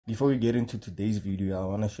Before we get into today's video, I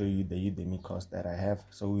want to show you the Udemy course that I have.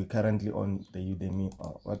 So we're currently on the Udemy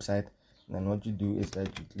website, and then what you do is that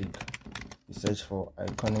you search for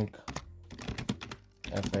Iconic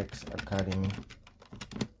FX Academy,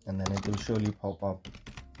 and then it will surely pop up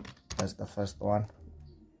as the first one.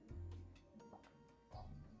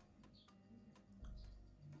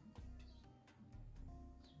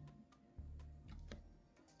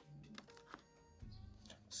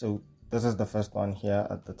 So this is the first one here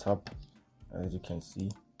at the top, as you can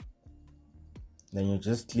see. Then you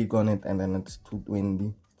just click on it, and then it's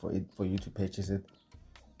 $220 for you to purchase it.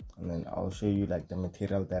 And then I'll show you like the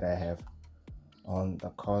material that I have on the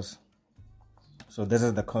course. So this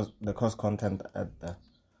is the course content at the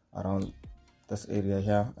around this area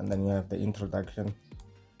here, and then you have the introduction.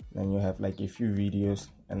 Then you have like a few videos,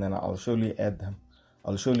 and then I'll surely add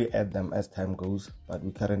them as time goes, but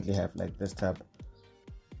we currently have like this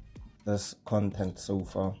content so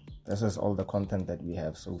far. This is all the content that we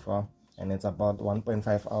have so far, and it's about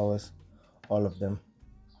 1.5 hours, all of them.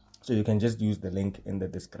 So you can just use the link in the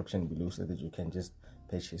description below so that you can just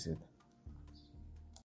purchase it.